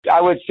I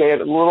would say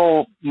it a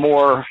little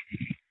more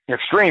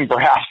extreme,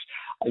 perhaps,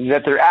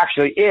 that there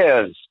actually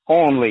is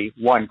only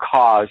one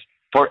cause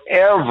for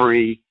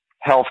every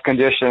health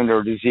condition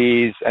or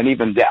disease and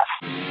even death.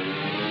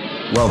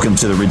 Welcome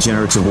to the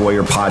Regenerative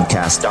Warrior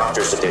Podcast,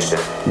 Doctor's Edition.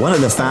 One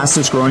of the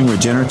fastest growing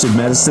regenerative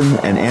medicine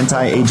and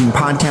anti-aging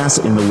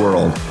podcasts in the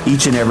world.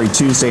 Each and every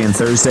Tuesday and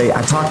Thursday,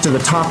 I talk to the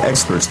top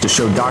experts to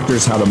show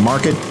doctors how to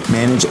market,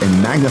 manage,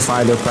 and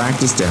magnify their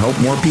practice to help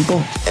more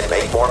people and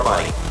make more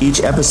money.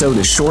 Each episode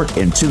is short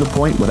and to the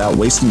point without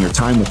wasting your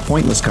time with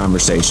pointless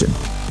conversation.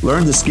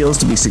 Learn the skills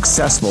to be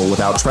successful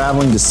without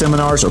traveling to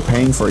seminars or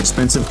paying for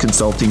expensive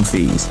consulting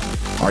fees.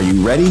 Are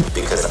you ready?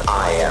 Because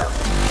I am.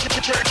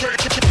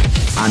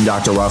 I'm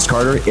Dr. Ross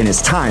Carter, and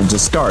it's time to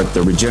start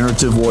the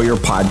Regenerative Warrior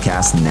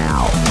Podcast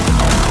now.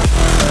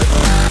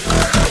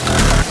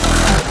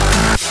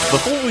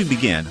 Before we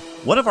begin,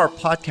 one of our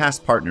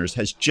podcast partners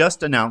has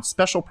just announced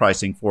special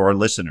pricing for our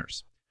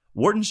listeners.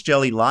 Wharton's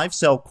Jelly Live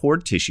Cell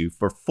Cord Tissue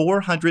for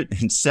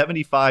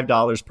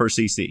 $475 per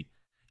cc.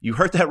 You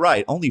heard that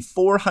right, only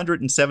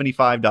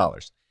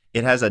 $475.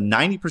 It has a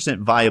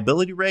 90%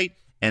 viability rate,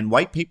 and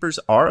white papers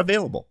are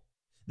available.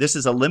 This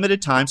is a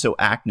limited time, so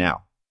act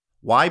now.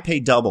 Why pay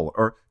double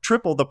or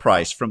triple the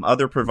price from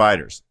other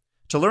providers?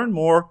 To learn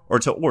more or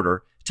to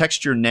order,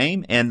 text your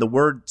name and the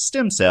word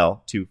stem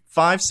cell to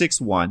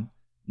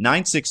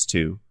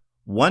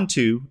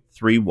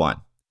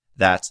 561-962-1231.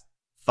 That's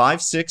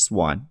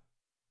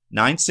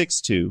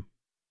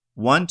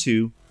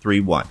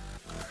 561-962-1231.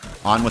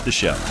 On with the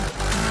show.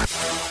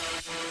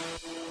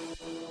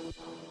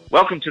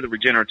 Welcome to the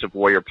Regenerative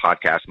Warrior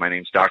Podcast. My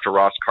name is Dr.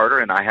 Ross Carter,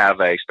 and I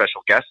have a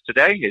special guest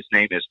today. His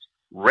name is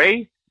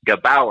Ray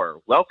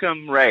Gebauer.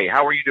 Welcome, Ray.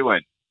 How are you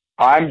doing?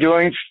 I'm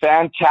doing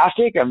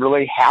fantastic. I'm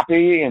really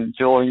happy and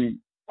feeling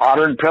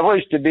honored and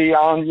privileged to be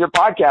on your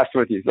podcast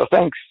with you. So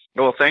thanks.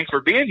 Well, thanks for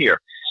being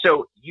here.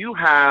 So you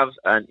have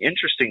an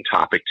interesting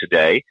topic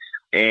today,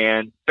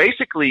 and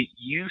basically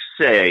you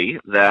say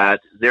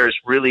that there's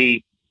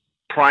really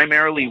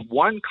primarily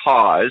one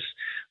cause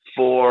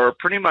for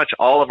pretty much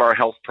all of our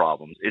health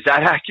problems. Is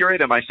that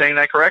accurate? Am I saying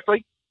that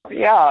correctly?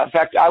 Yeah. In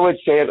fact, I would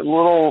say it a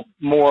little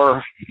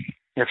more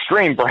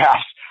extreme,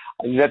 perhaps,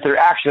 that there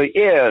actually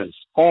is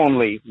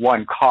only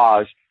one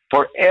cause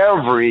for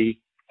every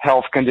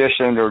health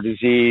condition or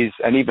disease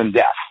and even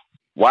death.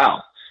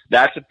 Wow,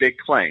 that's a big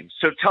claim.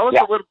 So tell us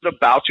a little bit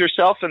about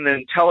yourself, and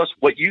then tell us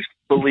what you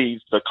believe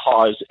the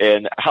cause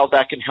and how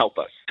that can help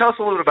us. Tell us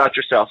a little bit about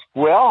yourself.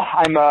 Well,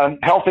 I'm a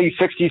healthy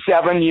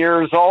 67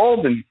 years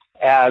old, and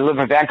I live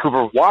in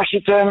Vancouver,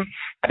 Washington.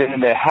 I've been in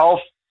the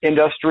health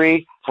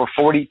industry for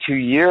 42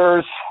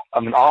 years.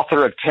 I'm an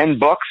author of 10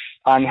 books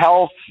on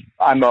health.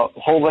 I'm a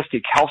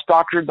holistic health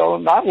doctor, though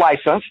not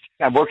licensed.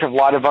 I've worked with a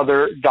lot of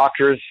other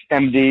doctors,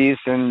 MDs,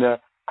 and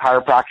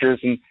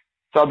chiropractors, and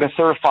so I've been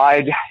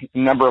certified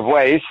in a number of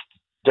ways,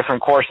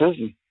 different courses.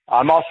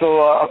 I'm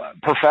also a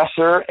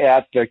professor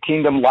at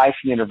Kingdom Life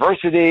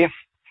University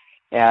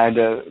and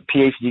a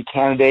PhD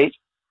candidate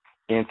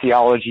in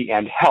theology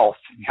and health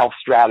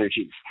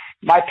strategies.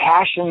 My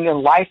passion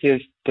in life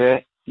is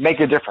to make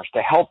a difference,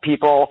 to help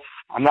people.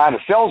 I'm not a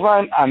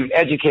salesman. I'm an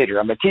educator.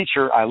 I'm a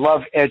teacher. I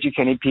love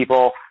educating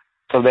people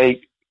so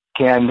they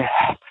can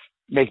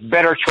make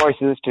better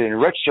choices to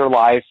enrich their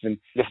life. And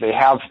if they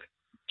have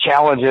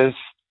challenges,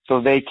 so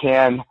they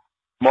can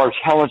more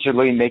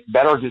intelligently make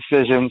better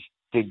decisions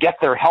to get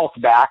their health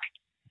back,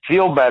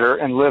 feel better,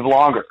 and live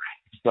longer.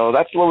 So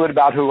that's a little bit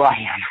about who I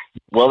am.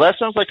 Well, that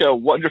sounds like a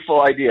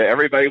wonderful idea.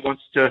 Everybody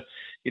wants to,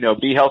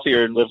 be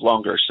healthier and live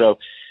longer. So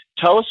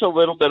tell us a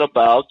little bit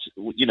about,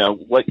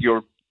 what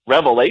your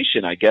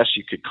revelation, I guess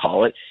you could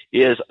call it,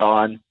 is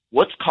on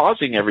what's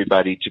causing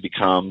everybody to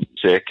become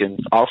sick. And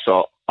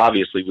also,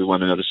 obviously, we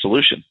want to know the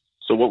solution.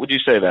 So what would you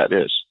say that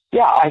is?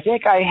 Yeah, I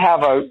think I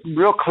have a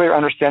real clear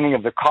understanding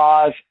of the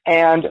cause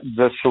and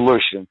the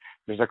solution.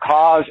 There's a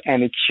cause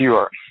and a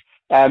cure.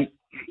 And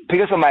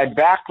because of my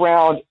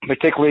background,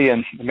 particularly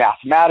in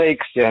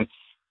mathematics and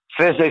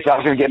physics, I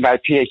was going to get my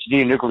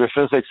PhD in nuclear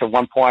physics at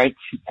one point,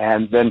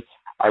 and then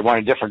I went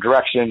a different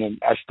direction,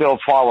 and I still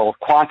follow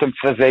quantum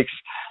physics.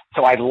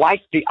 So I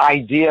like the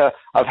idea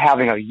of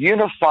having a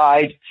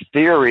unified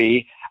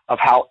theory of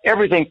how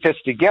everything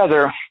fits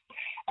together,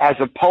 as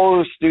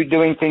opposed to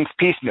doing things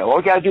piecemeal. Oh,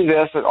 we got to do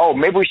this, and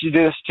maybe we should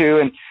do this too,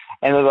 and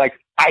they're like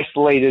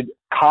isolated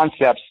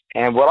concepts.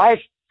 And what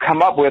I've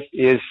come up with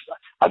is,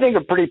 I think,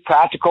 a pretty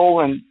practical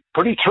and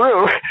pretty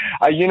true,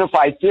 a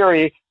unified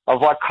theory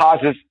of what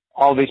causes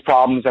all these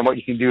problems and what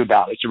you can do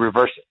about it to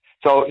reverse it.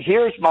 So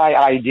here's my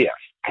idea.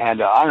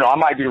 And I don't know, I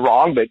might be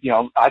wrong, but,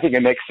 I think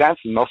it makes sense.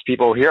 And most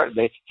people hear it,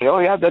 they say, oh,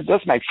 yeah, that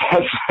does make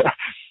sense.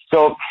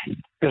 So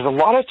there's a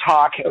lot of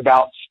talk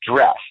about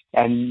stress.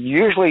 And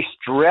usually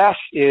stress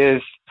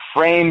is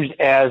framed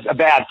as a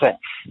bad thing.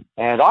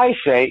 And I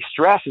say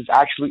stress is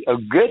actually a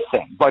good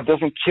thing. What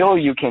doesn't kill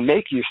you can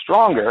make you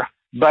stronger,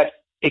 but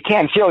it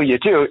can kill you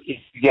too if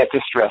you get to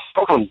stress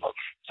overload.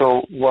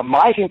 So what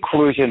my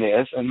conclusion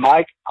is, and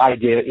my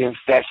idea is,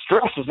 that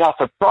stress is not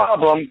the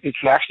problem. It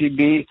can actually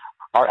be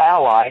our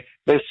ally.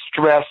 The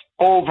stress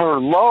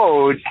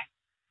overload,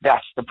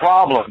 that's the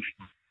problem.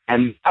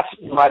 And that's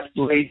what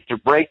leads to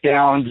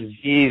breakdown,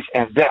 disease,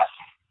 and death.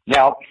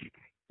 Now,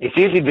 it's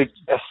easy to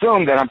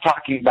assume that I'm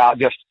talking about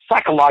just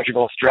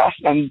psychological stress,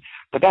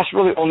 but that's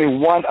really only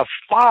one of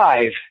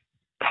 5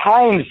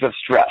 kinds of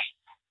stress.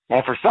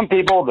 And for some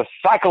people, the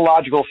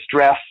psychological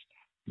stress,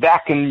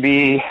 that can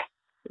be,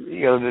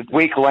 the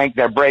weak link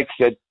that breaks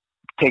it,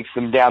 takes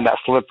them down that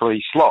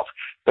slippery slope.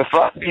 But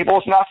for other people,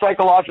 it's not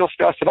psychological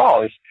stress at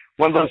all. It's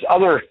one of those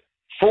other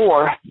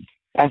 4.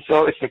 And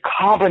so it's the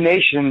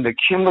combination, the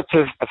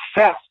cumulative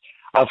effect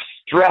of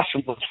stress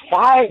from those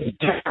 5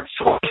 different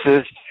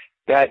sources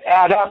that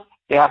add up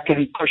that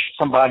can push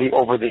somebody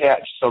over the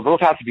edge. So those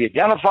have to be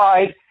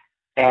identified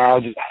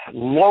and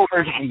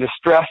lowered in the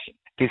stress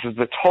because of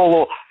the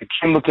total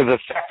cumulative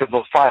effect of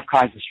those 5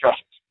 kinds of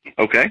stresses.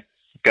 Okay,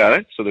 got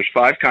it. So there's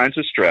 5 kinds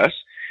of stress.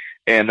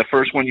 And the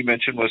first one you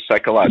mentioned was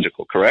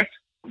psychological, correct?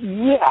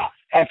 Yeah.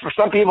 And for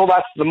some people,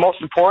 that's the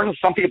most important.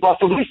 Some people, that's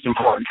the least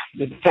important.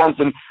 It depends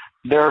on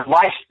their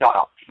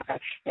lifestyle.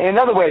 And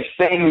another way of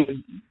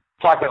saying,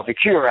 talk about the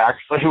cure,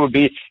 actually, would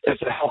be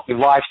it's a healthy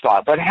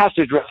lifestyle. But it has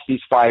to address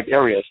these 5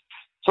 areas.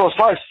 So as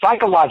far as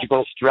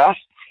psychological stress,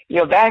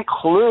 that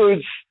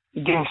includes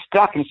getting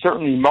stuck in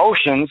certain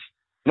emotions,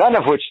 none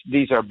of which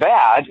these are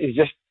bad, is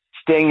just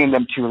staying in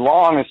them too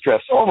long and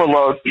stress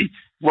overload,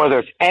 whether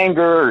it's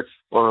anger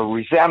or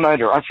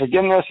resentment or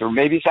unforgiveness, or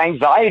maybe it's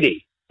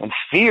anxiety and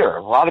fear.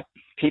 A lot of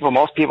people,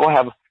 most people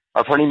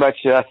are pretty much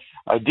a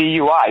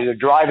DUI. They're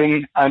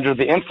driving under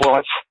the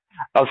influence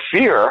of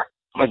fear,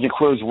 which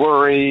includes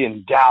worry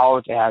and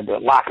doubt and a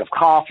lack of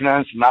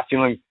confidence, not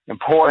feeling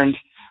important,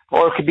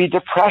 or it could be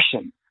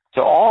depression.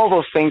 So all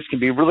those things can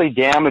be really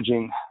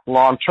damaging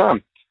long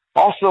term.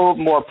 Also,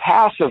 more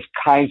passive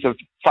kinds of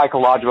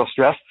psychological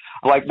stress,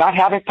 like not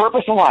having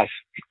purpose in life.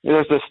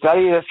 There's a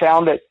study that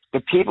found that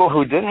the people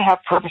who didn't have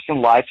purpose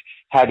in life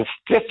had a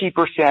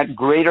 50%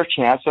 greater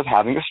chance of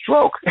having a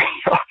stroke.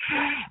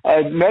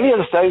 And many of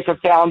the studies have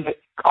found that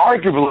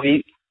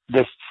arguably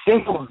the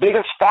single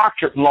biggest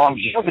factor in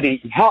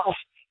longevity and health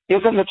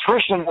isn't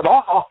nutrition at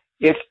all.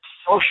 It's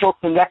social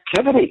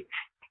connectivity.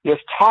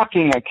 It's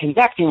talking and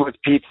connecting with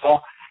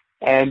people.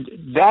 And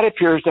that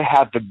appears to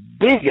have the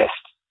biggest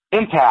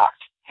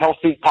impact,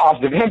 healthy,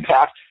 positive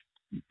impact,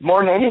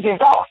 more than anything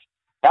else.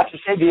 That's to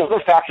say the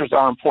other factors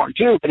are important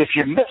too. But if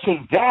you're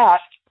missing that,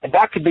 and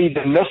that could be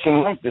the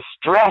missing link, the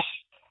stress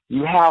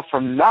you have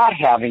from not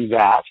having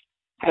that,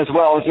 as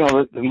well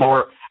as, the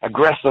more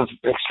aggressive,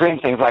 extreme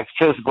things like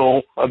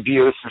physical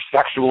abuse or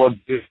sexual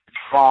abuse,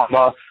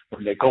 trauma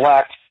or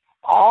neglect,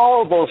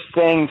 all those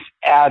things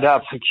add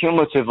up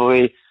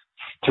cumulatively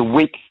to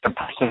weaken the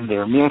person,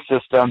 their immune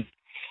system.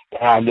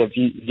 And if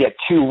you get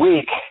too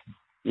weak,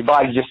 your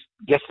body just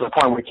gets to the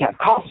point where you can't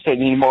compensate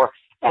anymore,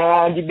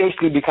 and you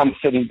basically become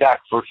sitting duck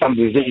for some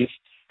disease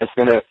that's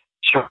going to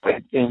show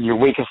in your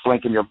weakest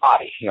link in your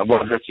body,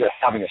 whether it's just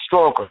having a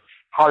stroke or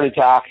heart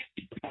attack.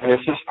 And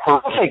it's just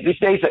horrific these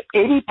days that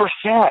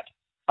 80%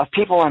 of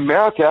people in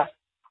America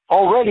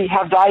already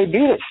have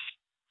diabetes.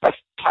 That's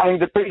telling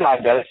the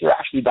pre-diabetics they're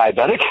actually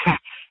diabetic.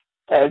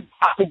 And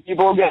half the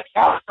people get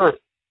cancer.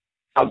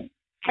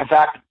 In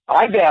fact,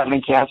 I'm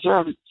battling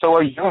cancer, so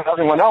are you and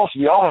everyone else.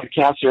 We all have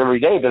cancer every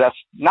day, but that's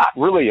not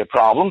really a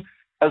problem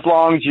as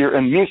long as your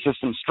immune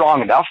system's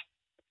strong enough.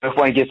 If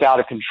when it gets out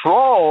of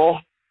control,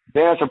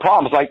 then it's a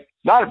problem. It's like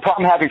not a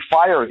problem having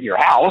fire at your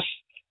house,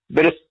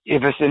 but if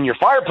it's in your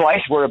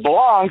fireplace where it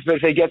belongs, but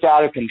if it gets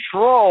out of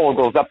control,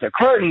 goes up the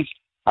curtains,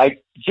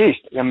 like, geez,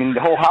 the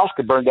whole house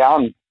could burn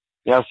down.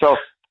 So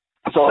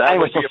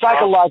anyway, so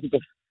psychological,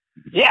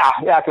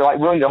 it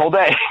could ruin the whole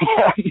day.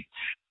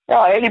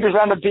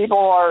 80% of people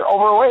are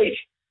overweight.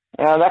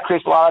 That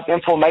creates a lot of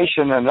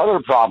inflammation and other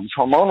problems,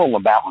 hormonal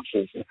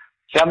imbalances.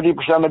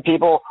 70% of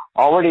people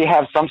already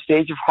have some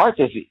stage of heart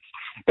disease.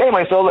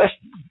 Anyway, so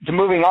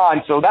moving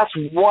on. So that's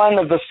one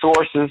of the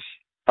sources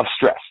of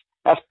stress.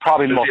 That's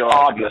probably the most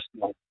obvious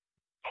one.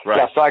 Right.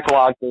 Yeah,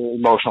 psychological,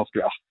 emotional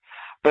stress.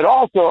 But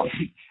also,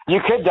 you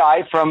could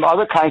die from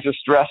other kinds of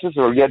stresses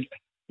or get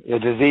a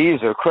disease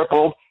or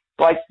crippled,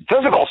 like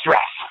physical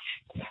stress.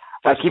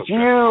 Like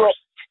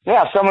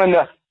if someone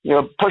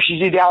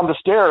pushes you down the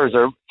stairs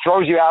or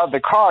throws you out of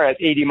the car at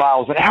 80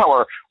 miles an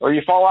hour, or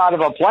you fall out of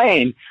a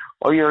plane,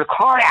 or you're in a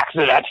car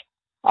accident.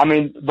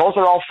 Those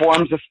are all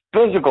forms of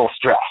physical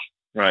stress.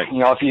 Right.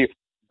 If you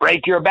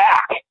break your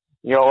back,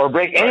 or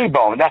break any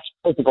bone, that's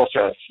physical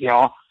stress,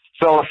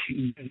 So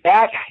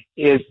that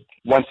is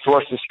one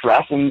source of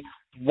stress, and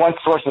one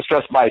source of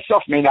stress by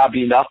itself may not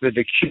be enough, but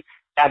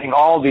adding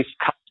all these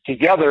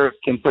together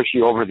can push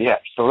you over the edge.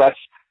 So that's,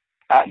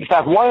 in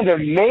fact, one of the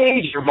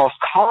major, most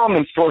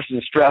common sources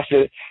of stress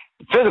is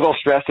physical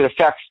stress that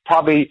affects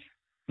probably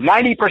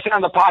 90%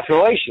 of the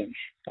population.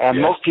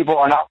 And most people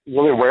are not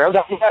really aware of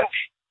that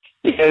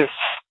yet.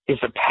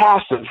 It's a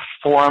passive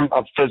form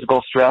of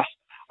physical stress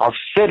of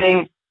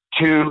sitting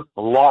too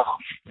long.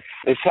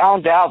 They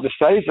found out, the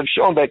studies have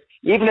shown that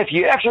even if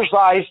you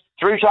exercise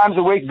 3 times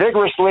a week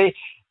vigorously,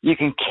 you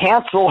can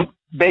cancel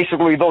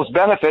basically those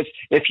benefits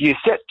if you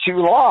sit too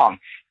long.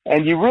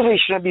 And you really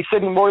shouldn't be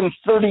sitting more than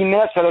 30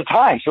 minutes at a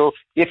time. So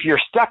if you're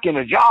stuck in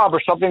a job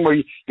or something where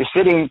you're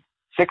sitting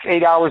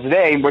 6-8 hours a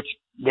day, which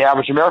the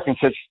average American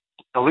sits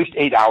at least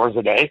 8 hours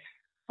a day,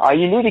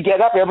 you need to get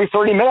up every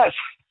 30 minutes,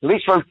 at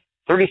least for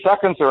 30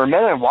 seconds or a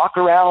minute, and walk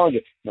around,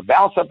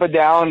 bounce up and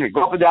down,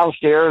 go up and down the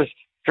stairs,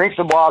 drink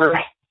some water,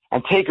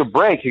 and take a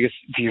break. Because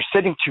if you're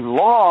sitting too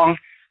long,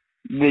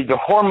 the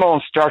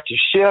hormones start to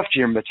shift,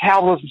 your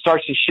metabolism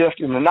starts to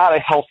shift in not a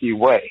healthy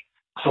way.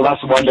 So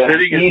that's one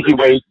easy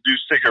way to do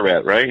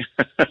cigarette, right?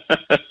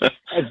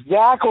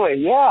 Exactly.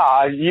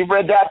 Yeah, you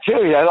read that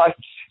too. Yeah, like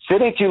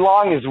sitting too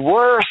long is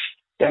worse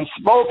than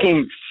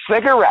smoking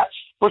cigarettes,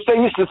 which they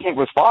used to think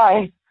was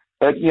fine.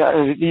 But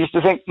you used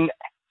to think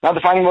now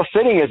defining well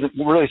sitting isn't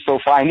really so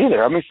fine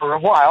either. I mean, for a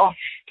while,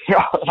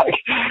 so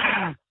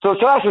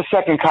that's the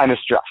second kind of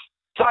stress.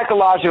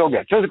 Psychological,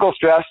 physical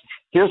stress.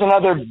 Here's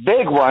another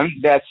big one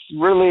that's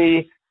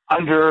really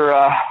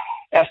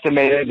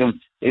underestimated,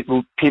 and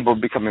people are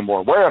becoming more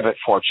aware of it,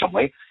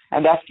 fortunately,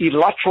 and that's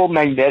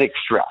electromagnetic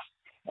stress.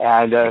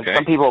 And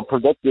some people are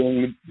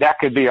predicting that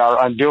could be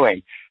our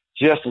undoing.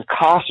 Just a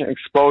constant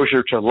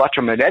exposure to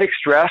electromagnetic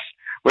stress,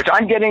 which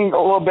I'm getting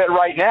a little bit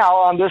right now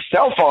on this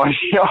cell phone,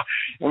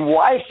 and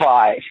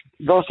Wi-Fi.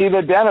 Go see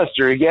the dentist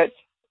or you get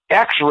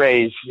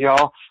X-rays,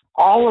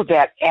 all of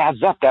that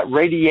adds up, that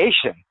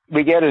radiation.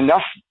 We get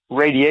enough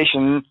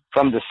radiation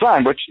from the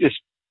sun, which is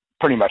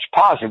pretty much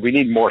positive. We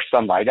need more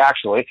sunlight,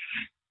 actually.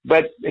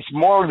 But it's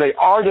more the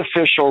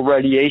artificial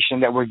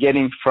radiation that we're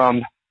getting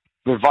from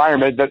the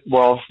environment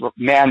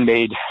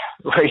man-made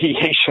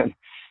radiation.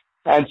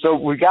 And so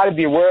we got to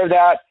be aware of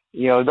that.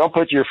 Don't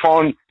put your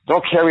phone,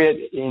 don't carry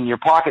it in your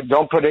pocket.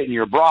 Don't put it in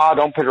your bra.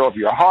 Don't put it over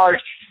your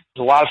heart.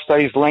 A lot of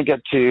studies link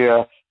it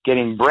to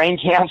getting brain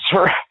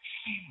cancer.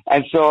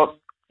 And so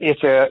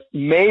it's a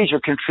major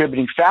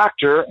contributing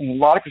factor, and a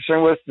lot of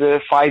concern with the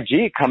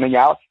 5G coming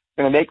out,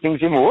 going to make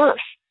things even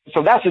worse.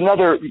 So that's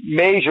another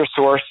major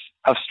source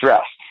of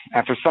stress.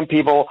 And for some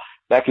people,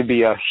 that could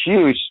be a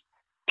huge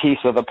piece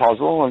of the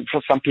puzzle. And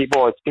for some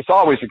people, it's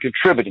always a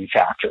contributing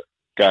factor.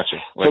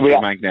 Gotcha.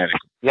 Electromagnetic.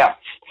 Yeah.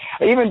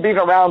 Even being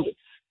around,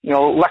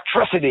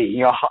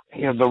 electricity,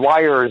 the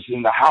wires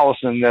in the house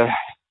and the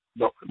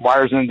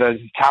wires in the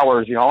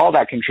towers, all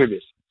that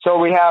contributes. So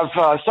we have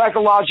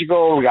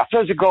psychological, we got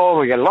physical,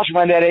 we got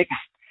electromagnetic.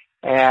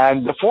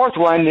 And the fourth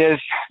one is,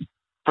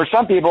 for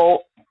some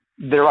people,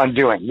 they're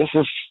undoing. This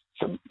is,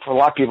 for a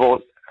lot of people,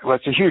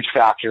 it's a huge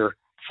factor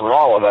for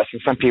all of us.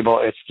 And some people,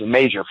 it's the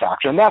major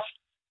factor, and that's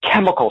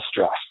chemical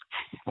stress.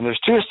 And there's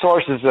two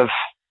sources of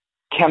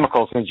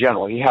chemicals in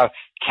general. You have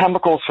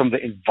chemicals from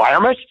the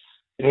environment.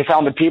 They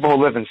found that people who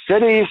live in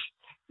cities,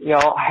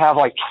 have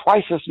like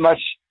twice as much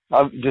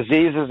of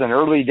diseases and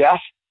early death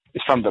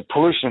is from the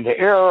pollution in the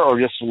air or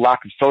just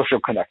lack of social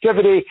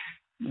connectivity.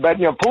 But,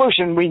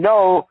 pollution, we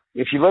know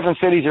if you live in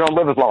cities, you don't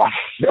live as long.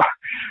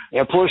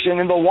 Pollution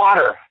in the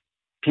water.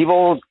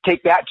 People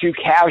take that too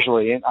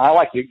casually. And I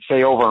like to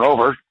say over and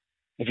over,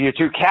 if you're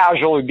too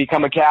casual, you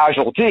become a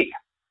casualty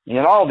in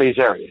all these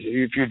areas.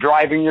 If you're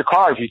driving your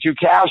car, if you're too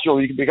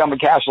casual, you can become a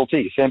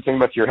casualty. Same thing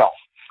with your health.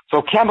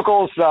 So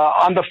chemicals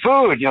on the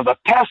food, the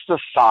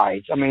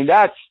pesticides. I mean,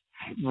 that's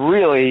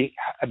really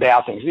a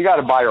bad thing. So you got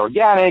to buy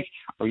organic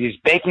or use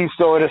baking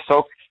soda,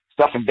 soak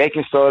stuff in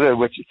baking soda,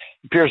 which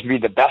appears to be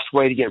the best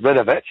way to get rid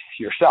of it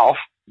yourself.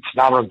 It's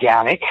not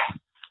organic.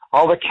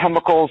 All the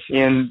chemicals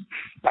in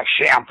like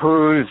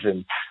shampoos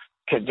and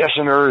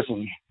conditioners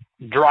and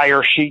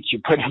dryer sheets you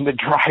put in the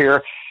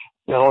dryer,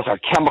 those are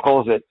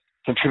chemicals that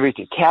contribute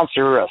to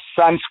cancer. A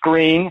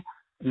sunscreen,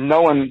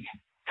 no one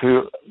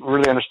who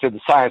really understood the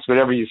science would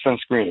ever use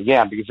sunscreen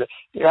again because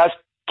it has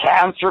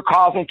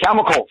cancer-causing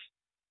chemicals.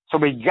 So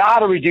we got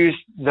to reduce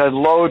the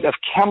load of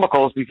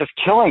chemicals because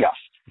it's killing us.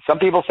 Some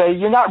people say,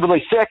 you're not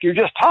really sick, you're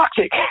just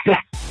toxic.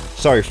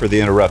 Sorry for the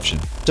interruption.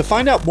 To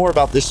find out more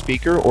about this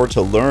speaker or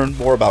to learn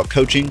more about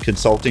coaching,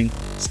 consulting,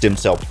 stem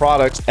cell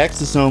products,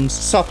 exosomes,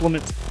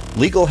 supplements,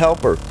 legal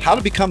help, or how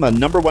to become a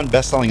 #1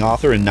 best-selling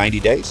author in 90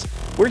 days,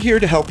 we're here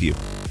to help you.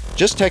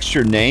 Just text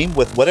your name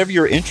with whatever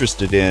you're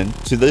interested in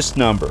to this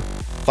number,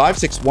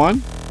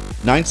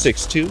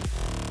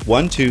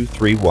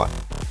 561-962-1231.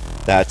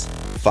 That's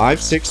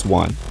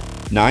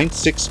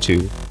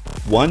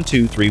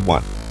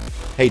 561-962-1231.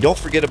 Hey, don't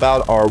forget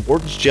about our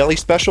Warden's Jelly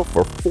special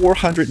for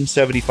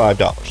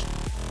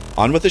 $475.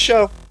 On with the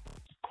show.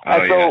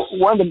 So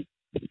one of the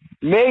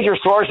major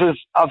sources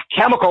of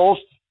chemicals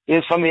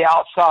is from the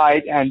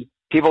outside, and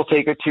people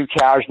take it too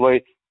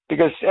casually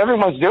because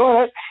everyone's doing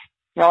it.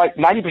 Like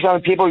 90%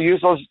 of people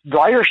use those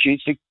dryer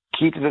sheets to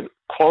keep the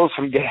clothes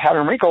from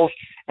having wrinkles,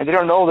 and they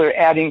don't know they're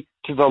adding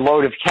to the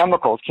load of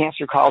chemicals,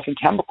 cancer-causing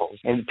chemicals.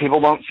 And people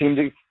don't seem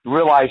to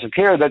realize or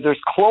care that there's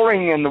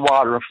chlorine in the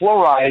water, and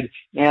fluoride,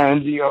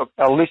 and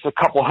at least a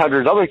couple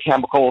hundred other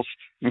chemicals,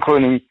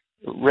 including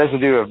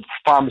residue of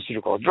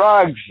pharmaceutical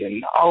drugs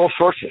and all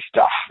sorts of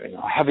stuff.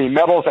 Heavy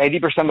metals,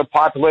 80% of the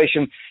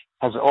population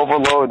has an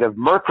overload of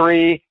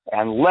mercury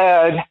and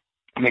lead,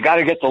 and they got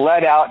to get the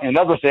lead out and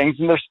other things,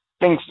 and there's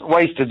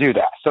ways to do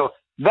that. So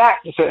that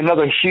is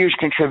another huge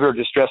contributor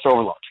to stress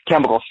overload,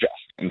 chemical stress.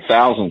 And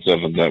thousands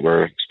of them that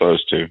we're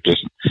exposed to.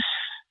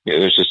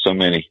 There's just so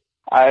many.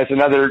 It's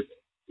another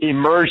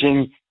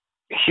emerging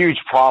huge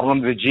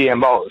problem, the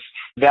GMOs.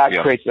 That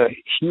creates a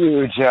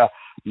huge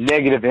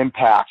negative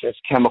impact as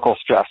chemical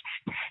stress.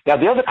 Now,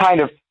 the other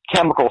kind of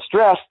chemical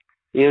stress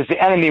is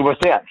the enemy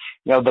within.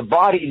 The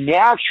body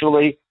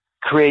naturally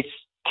creates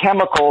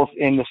chemicals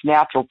in its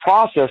natural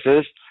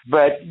processes,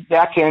 but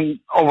that can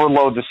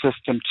overload the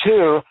system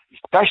too,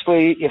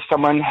 especially if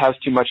someone has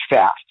too much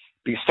fat.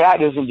 Because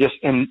fat isn't just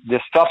in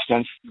this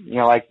substance,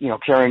 like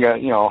carrying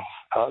a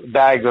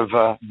bag of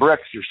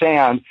bricks or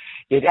sand.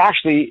 It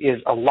actually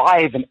is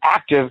alive and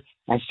active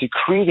and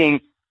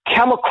secreting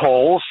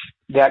chemicals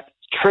that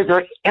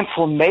trigger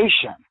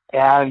inflammation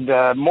and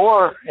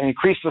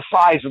increase the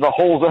size of the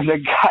holes in the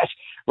gut,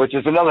 which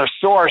is another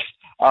source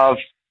of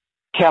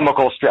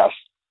chemical stress,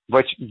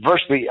 which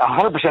virtually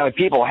 100% of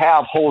people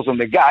have holes in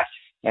the gut,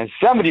 and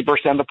 70%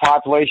 of the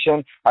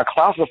population are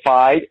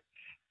classified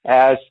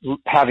as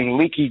having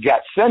leaky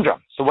gut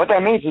syndrome. So what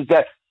that means is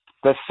that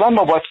some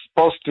of what's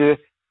supposed to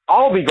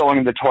all be going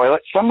in the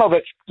toilet, some of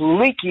it's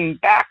leaking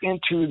back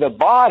into the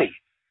body.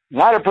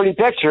 Not a pretty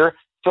picture.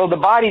 So the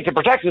body, to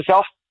protect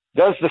itself,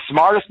 does the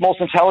smartest,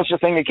 most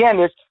intelligent thing it can,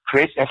 is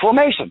creates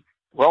inflammation.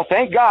 Well,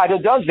 thank God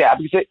it does that,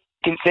 because it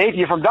can save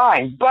you from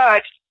dying.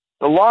 But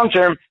the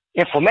long-term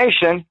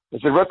inflammation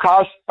is the root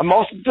cause of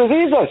most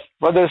diseases,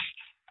 whether it's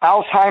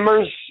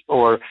Alzheimer's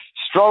or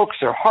strokes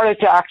or heart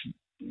attacks,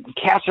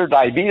 cancer,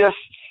 diabetes.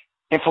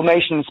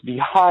 Inflammation is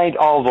behind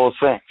all those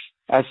things.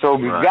 And so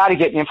we've got to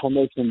get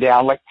inflammation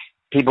down, like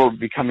people are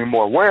becoming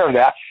more aware of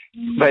that.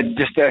 But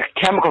just the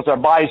chemicals our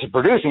bodies are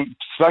producing,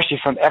 especially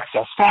from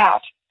excess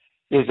fat,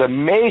 is a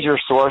major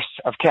source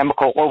of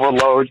chemical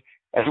overload,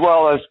 as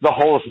well as the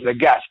holes in the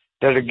gut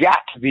that have got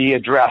to be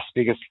addressed,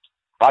 because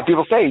a lot of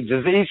people say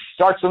disease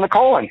starts in the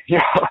colon.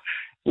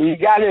 You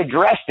got to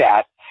address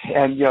that,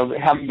 and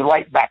having the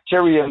right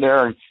bacteria in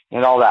there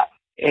and all that.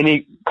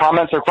 Any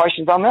comments or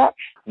questions on that?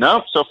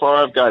 No, so far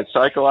I've got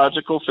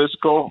psychological,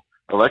 physical,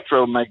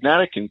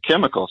 electromagnetic, and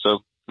chemical. So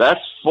that's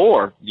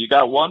 4. You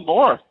got one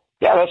more.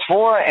 Yeah, that's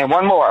 4 and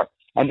one more.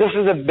 And this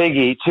is a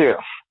biggie too.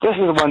 This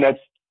is the one that's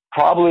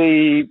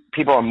probably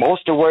people are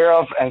most aware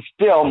of, and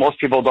still most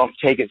people don't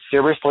take it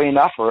seriously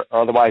enough, or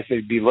otherwise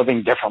they'd be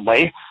living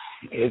differently.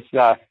 It's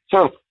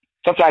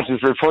sometimes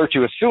it's referred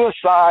to as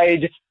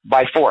suicide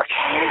by fork.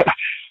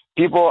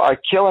 People are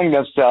killing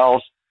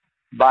themselves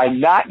by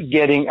not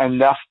getting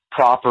enough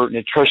proper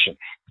nutrition.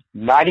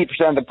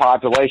 90% of the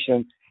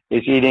population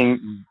is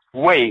eating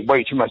way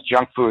too much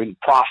junk food and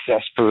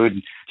processed food,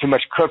 and too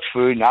much cooked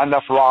food, not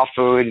enough raw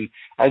food,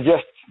 and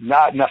just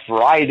not enough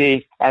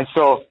variety. And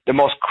so the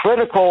most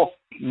critical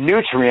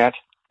nutrient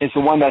is the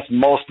one that's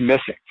most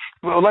missing.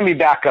 Well, let me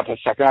back up a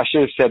second. I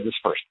should have said this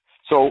first.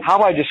 So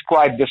how I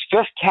describe this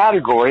 5th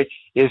category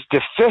is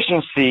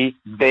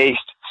deficiency-based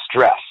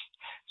stress.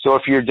 So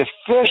if you're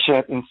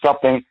deficient in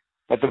something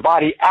that the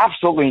body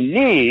absolutely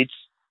needs,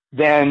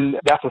 then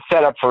that's a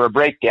setup for a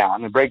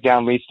breakdown. And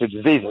breakdown leads to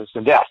diseases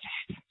and death.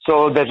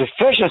 So the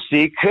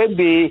deficiency could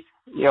be,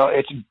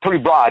 it's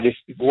pretty broad. It's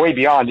way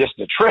beyond just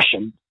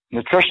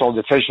nutritional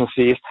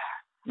deficiencies.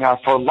 Now,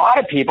 for a lot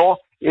of people,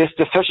 it's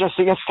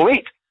deficiency in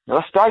sleep.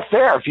 Let's start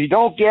there. If you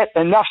don't get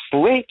enough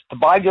sleep, the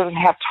body doesn't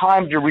have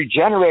time to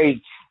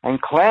regenerate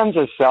and cleanse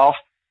itself.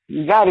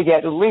 You got to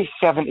get at least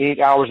 7-8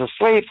 hours of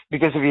sleep,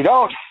 because if you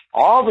don't,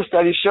 all the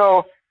studies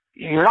show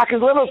you're not going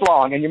to live as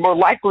long, and you're more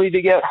likely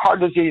to get heart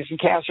disease and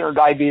cancer and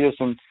diabetes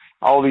and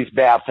all these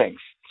bad things.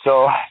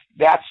 So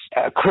that's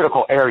a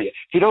critical area.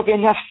 If you don't get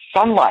enough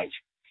sunlight,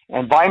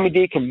 and vitamin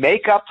D can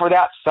make up for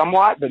that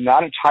somewhat, but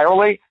not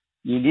entirely,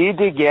 you need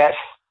to get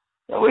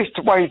at least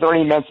 20,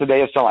 30 minutes a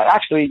day of sunlight.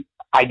 Actually,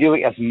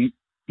 ideally as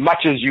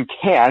much as you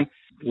can,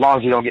 as long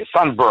as you don't get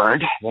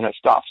sunburned, then it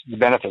stops. The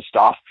benefits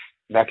stop.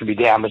 That can be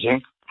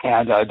damaging.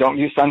 And don't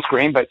use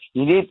sunscreen, but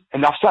you need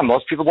enough sun.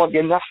 Most people won't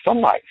get enough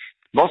sunlight.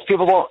 Most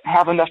people won't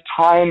have enough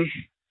time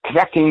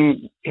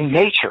connecting in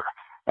nature.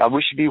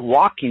 We should be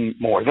walking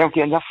more. They don't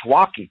get enough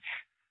walking.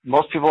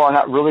 Most people are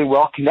not really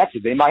well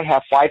connected. They might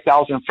have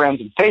 5,000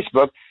 friends on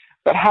Facebook,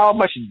 but how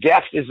much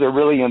depth is there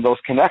really in those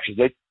connections?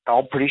 They're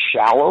all pretty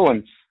shallow,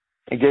 and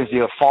it gives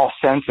you a false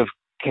sense of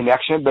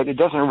connection, but it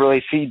doesn't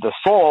really feed the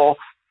soul.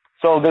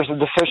 So there's a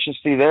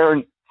deficiency there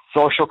in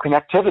social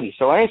connectivity.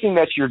 So anything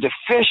that you're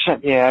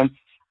deficient in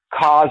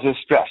causes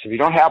stress. If you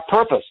don't have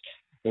purpose,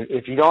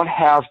 if you don't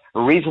have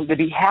a reason to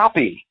be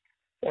happy,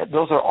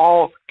 those are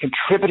all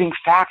contributing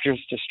factors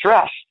to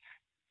stress.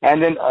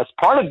 And then as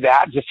part of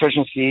that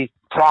deficiency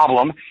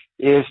problem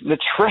is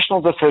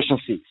nutritional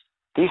deficiencies.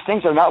 These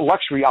things are not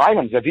luxury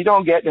items. If you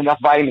don't get enough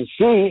vitamin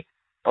C,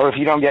 or if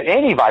you don't get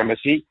any vitamin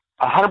C,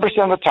 100%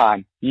 of the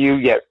time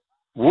you get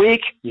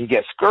weak, you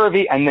get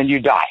scurvy, and then you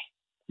die.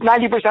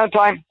 90% of the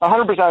time,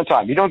 100% of the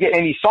time. You don't get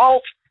any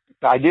salt.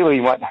 Ideally,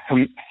 you want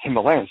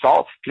Himalayan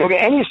salt. If you don't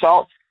get any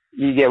salt,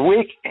 you get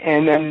weak,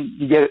 and then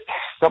you get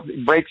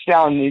something breaks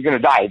down, and you're going to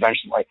die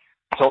eventually.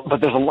 So, but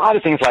there's a lot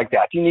of things like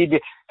that. You need to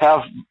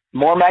have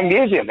more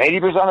magnesium.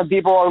 80% of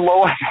people are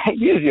low in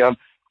magnesium,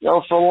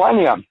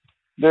 selenium.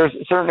 There's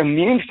certain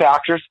immune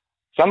factors,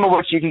 some of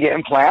which you can get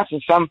in plants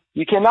and some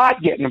you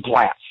cannot get in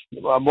plants.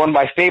 One of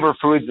my favorite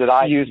foods that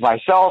I use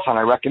myself and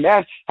I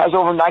recommend has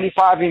over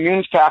 95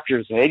 immune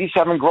factors and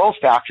 87 growth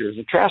factors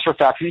and transfer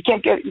factors you can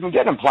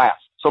get in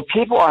plants. So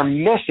people are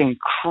missing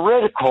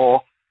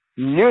critical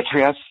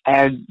nutrients,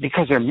 and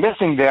because they're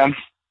missing them,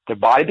 the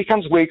body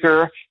becomes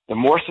weaker, they're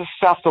more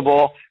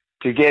susceptible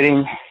to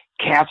getting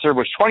cancer,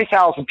 which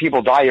 20,000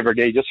 people die every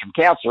day just from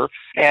cancer,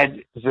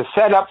 and it's a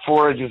setup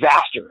for a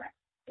disaster.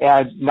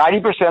 And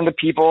 90% of the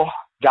people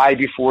die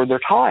before their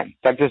time. In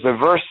fact, there's a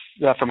verse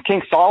from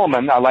King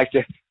Solomon I like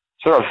to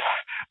sort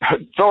of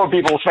throw in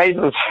people's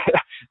faces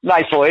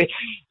nicely,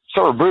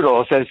 sort of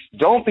brutal. It says,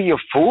 "Don't be a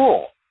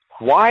fool.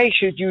 Why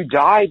should you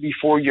die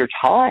before your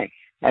time?"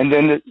 And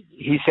then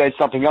he said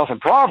something else in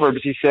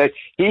Proverbs. He said,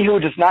 "He who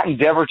does not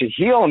endeavor to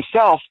heal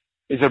himself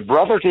is a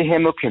brother to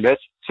him who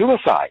commits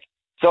suicide."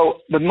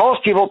 So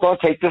most people don't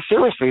take this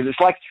seriously. It's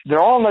like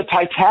they're all on the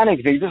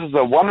Titanic. This is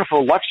a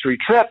wonderful luxury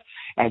trip,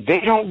 and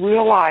they don't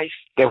realize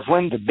that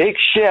when the big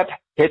ship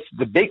hits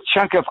the big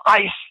chunk of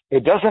ice,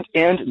 it doesn't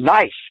end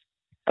nice.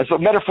 And so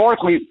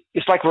metaphorically,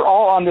 it's like we're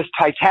all on this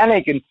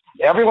Titanic, and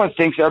everyone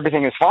thinks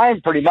everything is fine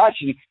pretty much.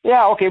 And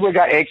yeah, okay, we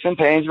got aches and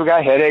pains, we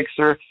got headaches,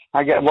 or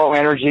I get low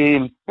energy,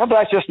 and no, but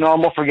that's just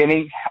normal for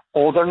getting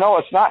older. No,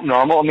 it's not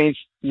normal. It means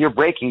you're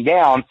breaking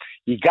down.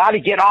 You got to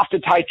get off the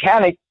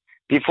Titanic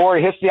before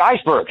it hits the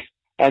iceberg.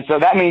 And so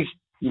that means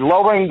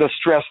lowering the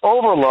stress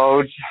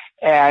overload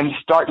and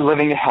start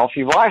living a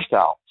healthy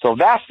lifestyle. So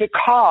that's the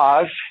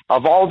cause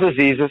of all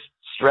diseases,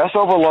 stress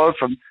overload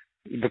from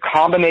the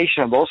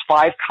combination of those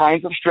 5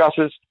 kinds of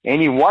stresses,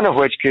 any one of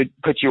which could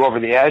put you over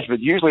the edge, but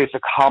usually it's a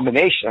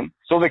combination.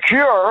 So the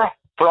cure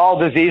for all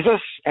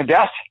diseases and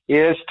death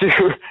is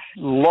to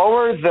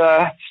lower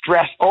the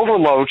stress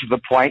overload to the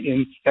point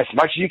in as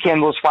much as you can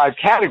in those 5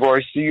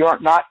 categories so you are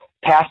not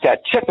past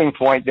that tipping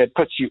point that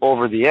puts you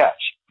over the edge.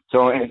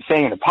 So in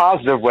saying in a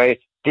positive way,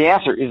 the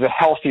answer is a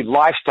healthy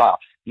lifestyle,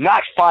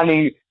 not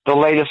finding the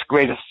latest,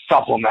 greatest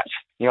supplement.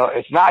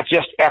 It's not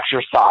just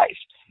exercise.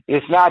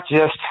 It's not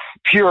just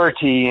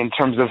purity in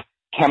terms of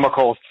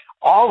chemicals.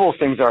 All those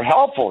things are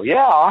helpful,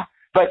 yeah,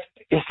 but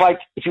it's like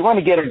if you want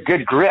to get a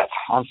good grip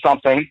on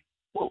something,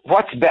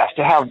 what's best,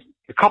 to have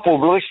a couple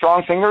of really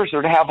strong fingers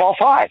or to have all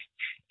 5?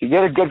 To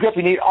get a good grip,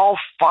 you need all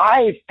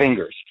 5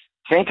 fingers.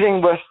 Same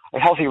thing with a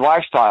healthy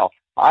lifestyle.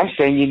 I'm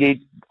saying you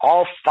need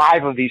all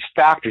 5 of these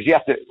factors. You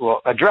have to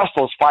address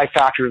those 5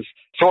 factors,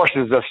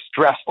 sources of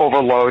stress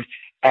overload,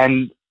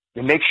 and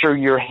make sure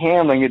you're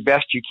handling it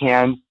best you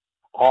can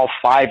all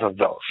 5 of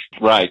those.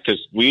 Right,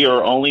 because we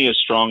are only as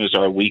strong as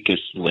our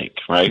weakest link,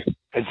 right?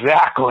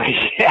 Exactly.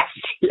 Yes.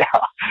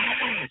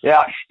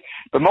 Yeah.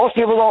 But most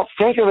people don't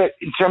think of it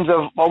in terms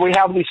of, we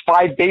have these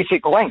 5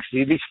 basic links,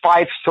 these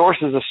 5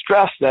 sources of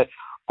stress that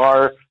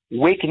are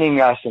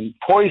weakening us and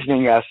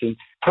poisoning us and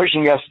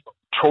pushing us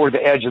toward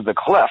the edge of the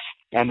cliff.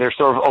 And they're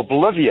sort of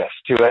oblivious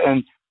to it.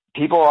 And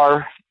people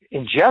are,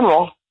 in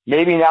general,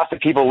 maybe not the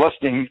people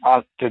listening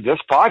to this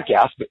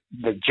podcast, but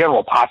the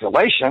general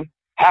population,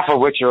 half of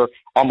which are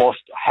almost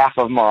half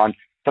of them are on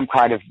some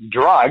kind of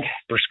drug,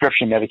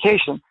 prescription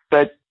medication.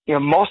 But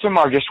most of them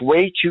are just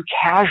way too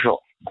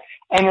casual.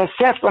 And in a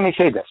sense, let me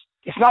say this,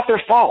 it's not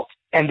their fault,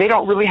 and they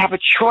don't really have a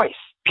choice.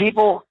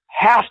 People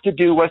have to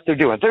do what they're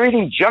doing. They're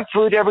eating junk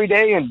food every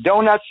day and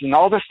donuts and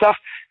all this stuff.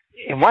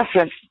 In one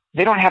sense,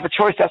 they don't have a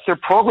choice. That's their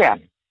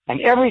programming.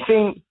 And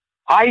everything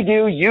I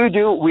do, you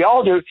do, we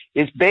all do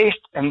is based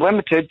and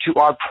limited to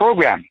our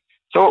programming.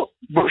 So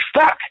we're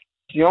stuck.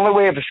 The only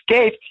way of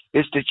escape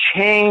is to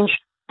change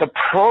the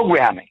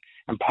programming.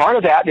 And part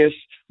of that is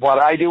what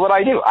I do.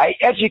 I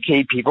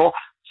educate people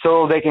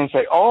so they can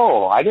say,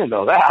 "Oh, I didn't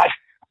know that.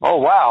 Oh,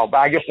 wow. But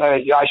I guess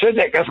I should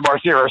take this more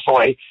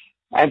seriously."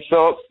 And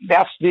so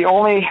that's the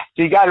only,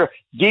 you got to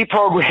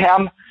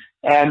deprogram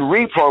and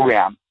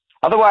reprogram.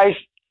 Otherwise,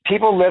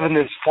 people live in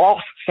this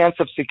false sense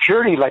of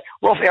security. Like,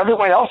 well, if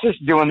everyone else is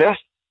doing this,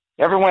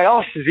 everyone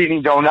else is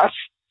eating donuts,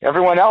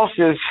 everyone else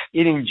is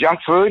eating junk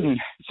food, and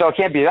so it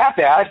can't be that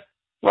bad.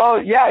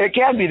 Well, yeah, it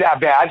can be that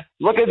bad.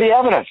 Look at the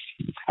evidence.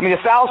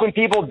 1,000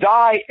 people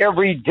die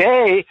every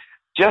day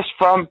just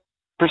from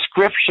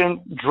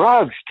prescription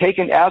drugs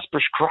taken as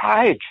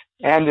prescribed.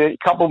 And a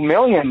couple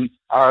million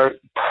are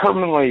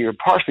permanently or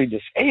partially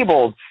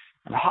disabled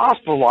and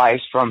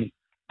hospitalized from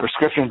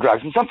prescription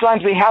drugs. And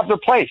sometimes they have their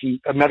place. And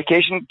a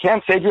medication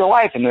can save your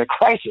life in a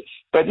crisis.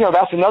 But,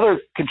 that's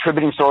another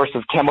contributing source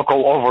of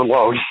chemical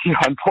overload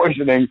and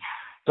poisoning.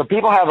 So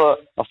people have a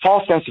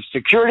false sense of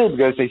security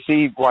because they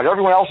see what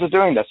everyone else is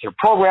doing. That's their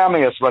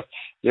programming. That's what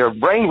they're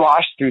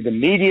brainwashed through the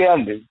media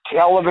and the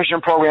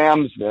television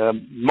programs,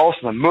 most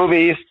of the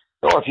movies.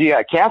 Or if you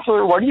got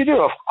cancer, what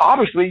do?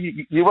 Obviously,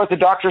 you do what the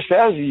doctor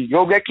says. You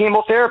go get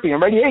chemotherapy and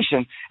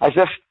radiation as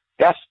if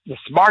that's the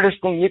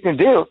smartest thing you can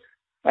do.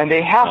 And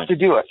they have to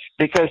do it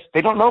because they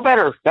don't know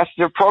better. That's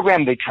their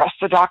program. They trust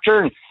the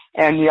doctor.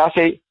 And I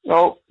say,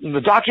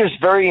 the doctor is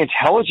very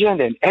intelligent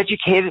and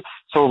educated,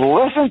 so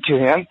listen to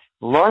him.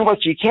 learn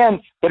what you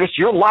can, but it's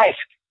your life.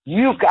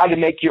 You've got to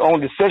make your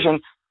own decision.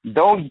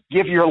 Don't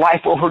give your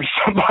life over to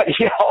somebody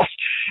else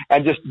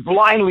and just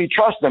blindly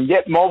trust them.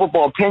 Get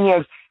multiple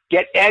opinions.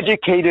 Get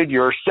educated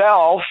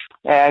yourself.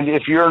 And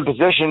if you're in a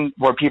position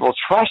where people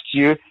trust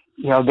you,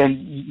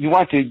 then you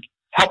want to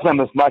help them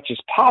as much as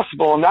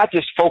possible and not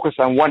just focus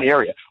on one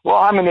area. Well,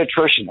 I'm a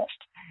nutritionist.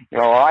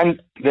 I'm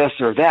this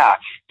or that.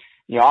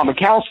 I'm a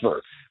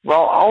counselor.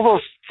 Well, all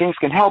those things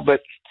can help,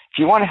 but if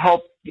you want to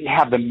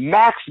have the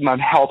maximum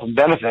health and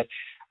benefit,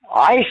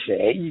 I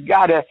say you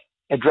got to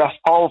address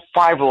all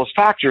 5 of those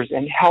factors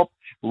and help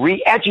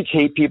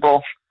re-educate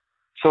people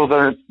so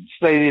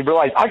they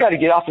realize, I got to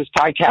get off this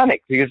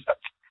Titanic, because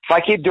if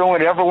I keep doing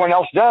what everyone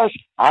else does,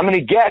 I'm going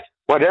to get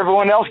what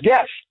everyone else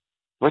gets,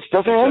 which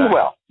doesn't end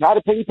well. Not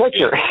a pretty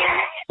picture.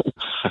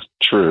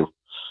 True.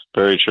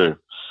 Very true.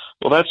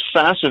 Well, that's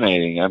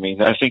fascinating. I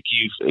mean, I think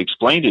you've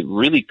explained it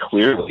really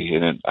clearly,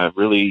 and I've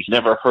really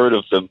never heard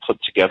of them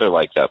put together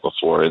like that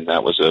before, and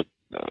that was a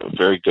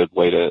very good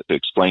way to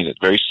explain it.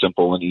 Very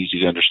simple and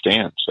easy to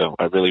understand. So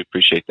I really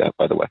appreciate that,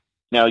 by the way.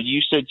 Now,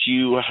 you said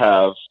you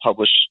have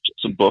published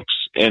some books,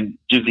 and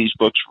do these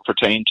books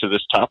pertain to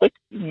this topic?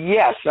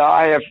 Yes,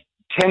 I have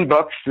 10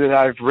 books that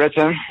I've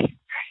written,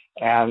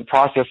 and in the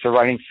process of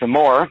writing some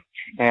more,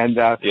 and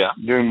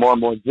doing more and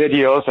more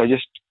videos. I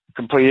just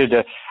completed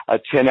a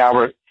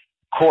 10-hour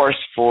course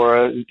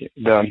for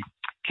the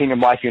Kingdom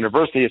Life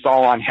University. It's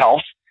all on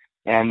health,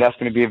 and that's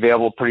going to be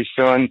available pretty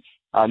soon,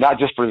 not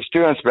just for the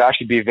students, but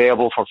actually be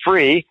available for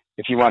free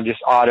if you want to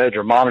just audit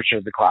or monitor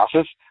the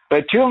classes.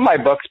 But 2 of my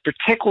books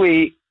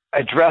particularly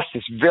address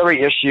this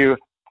very issue,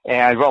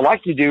 and what I'd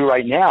like to do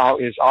right now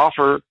is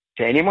offer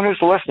to anyone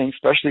who's listening,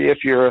 especially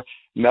if you're a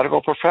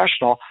medical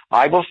professional,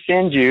 I will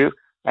send you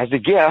as a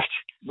gift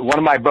one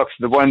of my books.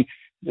 The one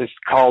that's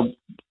the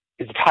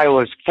title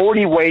is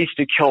 40 Ways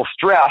to Kill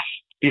Stress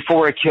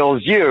Before It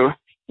Kills You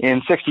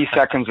in 60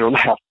 seconds or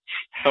less.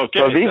 Okay,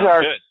 so these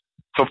are good.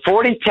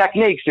 40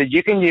 techniques that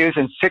you can use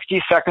in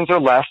 60 seconds or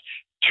less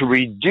to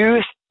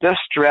reduce the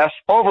stress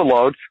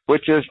overload,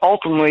 which is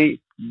ultimately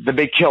the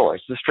big killer.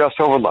 It's the stress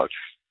overload.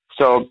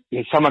 So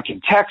if someone can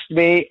text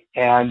me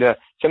and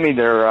send me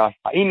their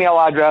email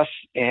address,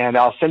 and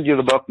I'll send you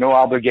the book, no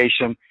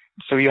obligation.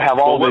 So you have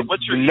all the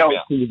notes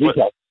and the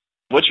details.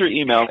 What's your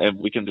email? And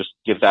we can just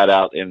give that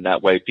out, and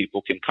that way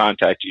people can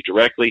contact you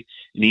directly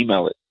and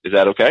email it. Is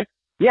that okay?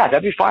 Yeah,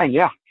 that'd be fine.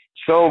 Yeah.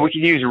 So we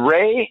can use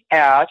Ray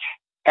at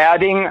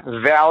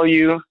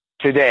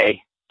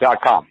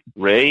addingvaluetoday.com.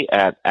 Ray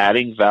at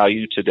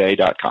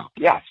addingvaluetoday.com.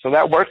 Yeah, so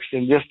that works.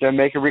 And just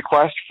make a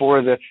request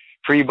for the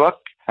free book.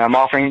 I'm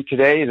offering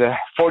today the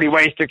 40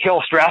 Ways to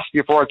Kill Stress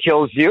Before It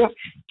Kills You.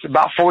 It's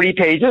about 40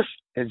 pages,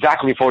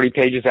 exactly 40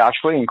 pages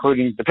actually,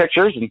 including the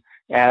pictures. And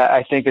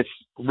I think it's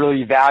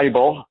really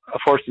valuable.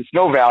 Of course, it's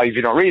no value if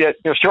you don't read it.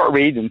 It's a short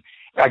read, and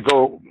I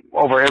go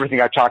over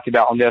everything I talked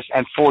about on this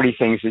and 40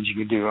 things that you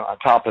can do on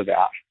top of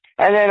that.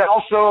 And then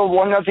also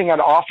one other thing I'd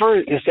offer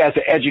is as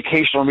an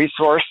educational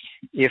resource,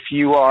 if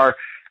you are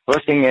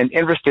listening and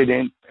interested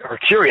in or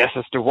curious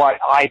as to what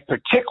I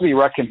particularly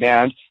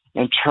recommend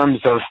in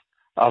terms of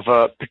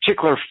a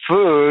particular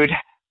food.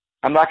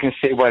 I'm not going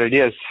to say what it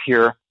is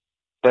here,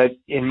 but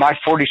in my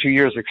 42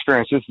 years of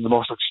experience, this is the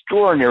most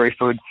extraordinary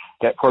food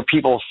where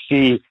people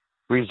see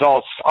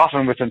results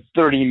often within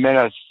 30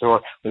 minutes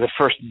or the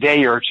first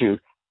day or two.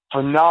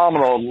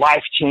 Phenomenal,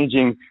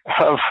 life-changing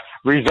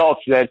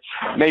results that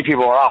many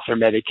people are off their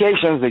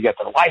medications. They get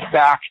their life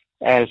back.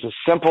 And it's a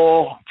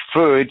simple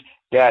food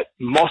that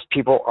most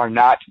people are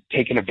not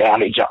taking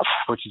advantage of,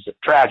 which is a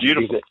tragedy.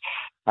 Beautiful.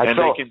 And so,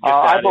 they can get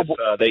that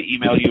if they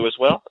email you as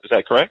well? Is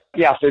that correct?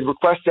 Yes, they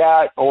request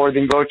that, or they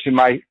can go to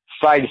my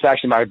site. It's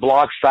actually my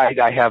blog site.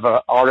 I have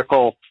an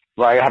article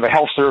where I have a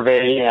health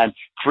survey and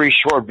 3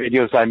 short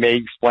videos I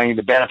made explaining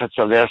the benefits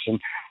of this, and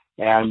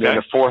then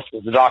the 4th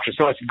was the doctor.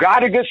 So it's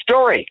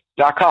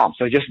gotagoodstory.com.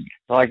 So just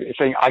like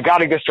saying, I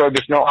got a good story,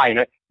 there's no I in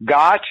it.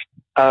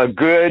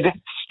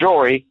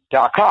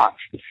 Gotagoodstory.com.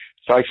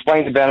 So I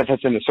explain the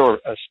benefits in the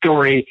sort of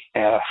story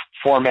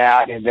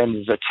format, and then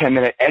there's a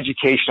 10-minute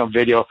educational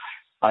video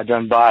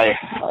done by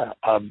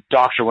a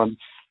doctor,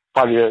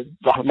 probably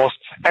the most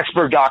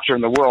expert doctor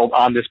in the world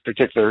on this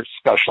particular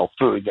special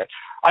food that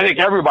I think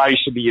everybody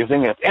should be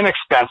using. It's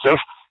inexpensive,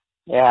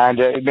 and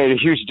it made a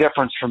huge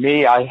difference for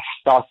me. I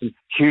saw some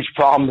huge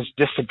problems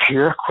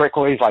disappear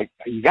quickly. It's like,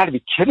 you got to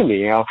be kidding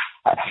me,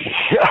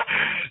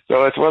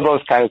 So it's one of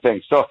those kind of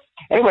things. So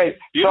anyway,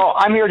 so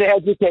I'm here to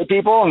educate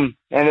people,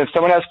 and if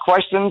someone has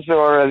questions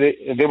or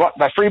they want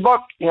my free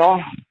book,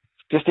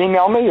 just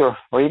email me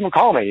or even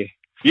call me.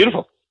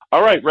 Beautiful.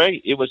 All right, Ray,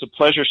 it was a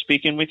pleasure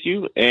speaking with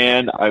you,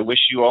 and I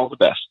wish you all the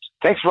best.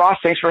 Thanks, Ross.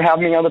 Thanks for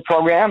having me on the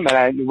program, and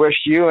I wish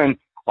you and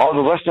all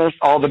the listeners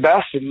all the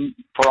best. And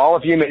for all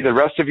of you, may the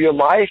rest of your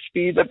life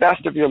be the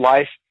best of your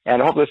life,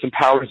 and I hope this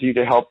empowers you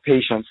to help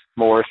patients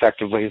more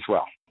effectively as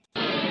well.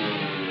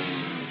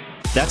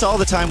 That's all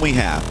the time we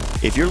have.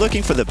 If you're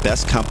looking for the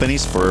best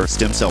companies for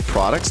stem cell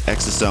products,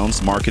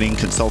 exosomes, marketing,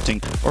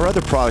 consulting, or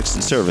other products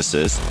and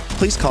services,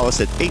 please call us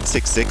at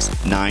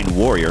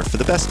 866-9-WARRIOR for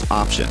the best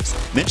options.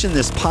 Mention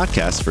this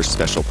podcast for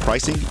special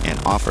pricing and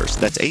offers.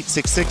 That's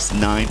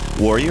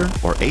 866-9-WARRIOR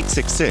or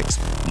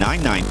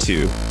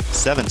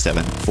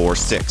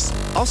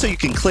 866-992-7746. Also, you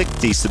can click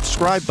the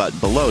subscribe button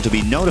below to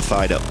be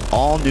notified of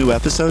all new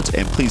episodes,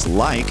 and please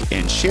like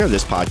and share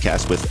this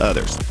podcast with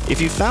others. If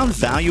you found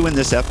value in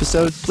this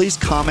episode, please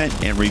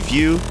comment and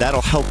review.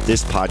 That'll help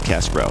this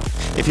podcast grow.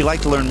 If you'd like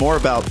to learn more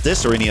about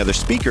this or any other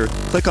speaker,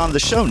 click on the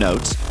show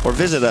notes or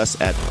visit us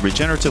at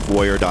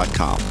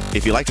regenerativewarrior.com.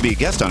 If you'd like to be a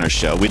guest on our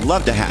show, we'd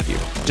love to have you.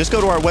 Just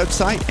go to our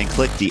website and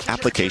click the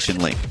application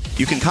link.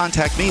 You can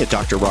contact me at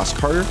Dr. Ross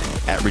Carter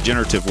at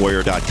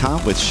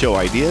regenerativewarrior.com with show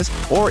ideas,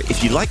 or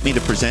if you'd like me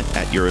to present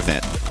at your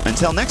event.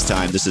 Until next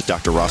time, this is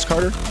Dr. Ross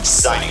Carter,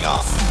 signing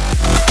off.